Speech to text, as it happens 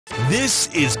This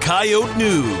is Coyote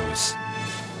News.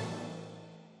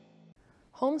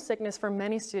 Homesickness for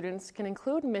many students can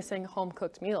include missing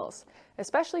home-cooked meals,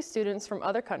 especially students from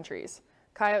other countries.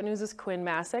 Coyote News' Quinn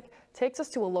Masick takes us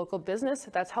to a local business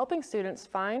that's helping students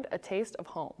find a taste of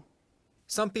home.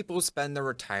 Some people spend their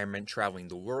retirement traveling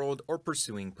the world or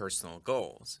pursuing personal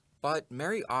goals. But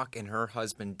Mary Ock and her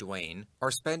husband Dwayne are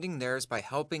spending theirs by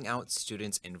helping out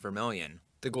students in Vermilion.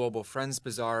 The Global Friends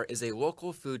Bazaar is a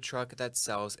local food truck that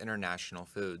sells international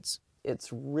foods. It's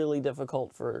really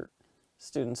difficult for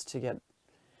students to get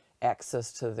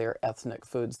access to their ethnic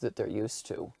foods that they're used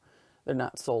to. They're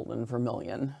not sold in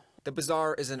Vermilion. The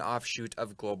bazaar is an offshoot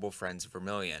of Global Friends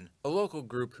Vermilion, a local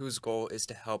group whose goal is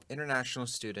to help international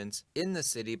students in the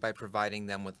city by providing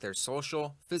them with their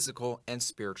social, physical, and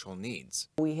spiritual needs.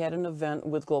 We had an event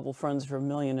with Global Friends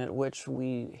Vermilion at which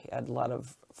we had a lot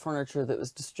of furniture that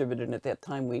was distributed, and at that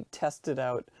time we tested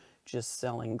out just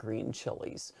selling green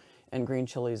chilies. And green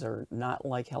chilies are not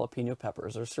like jalapeno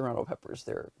peppers or serrano peppers.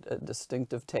 They're a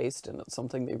distinctive taste, and it's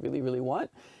something they really, really want.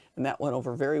 And that went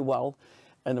over very well.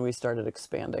 And then we started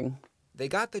expanding. They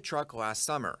got the truck last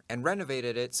summer and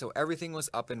renovated it so everything was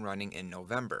up and running in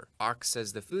November. Ox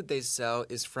says the food they sell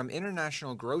is from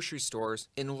international grocery stores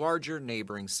in larger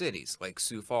neighboring cities like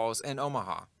Sioux Falls and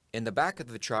Omaha. In the back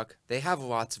of the truck, they have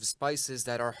lots of spices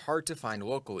that are hard to find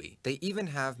locally. They even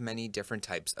have many different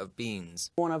types of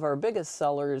beans. One of our biggest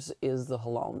sellers is the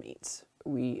halal meats.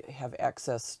 We have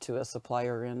access to a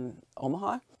supplier in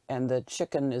Omaha, and the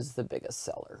chicken is the biggest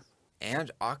seller.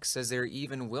 And Ox says they're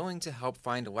even willing to help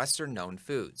find lesser-known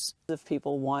foods. If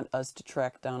people want us to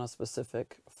track down a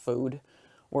specific food,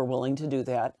 we're willing to do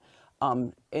that.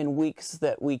 In weeks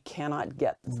that we cannot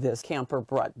get this camper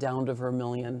brought down to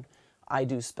Vermilion, I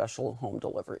do special home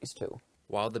deliveries too.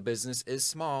 While the business is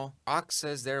small, Ox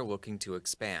says they're looking to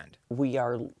expand. We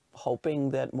are hoping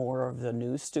that more of the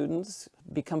new students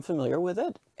become familiar with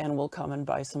it and will come and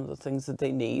buy some of the things that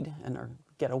they need and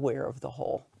get aware of the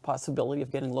whole possibility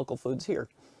of getting local foods here.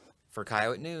 For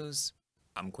Coyote News,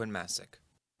 I'm Quinn Masick.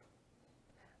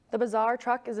 The bazaar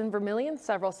truck is in Vermilion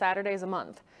several Saturdays a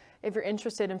month. If you're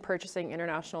interested in purchasing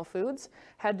international foods,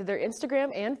 head to their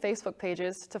Instagram and Facebook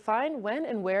pages to find when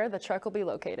and where the truck will be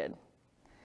located.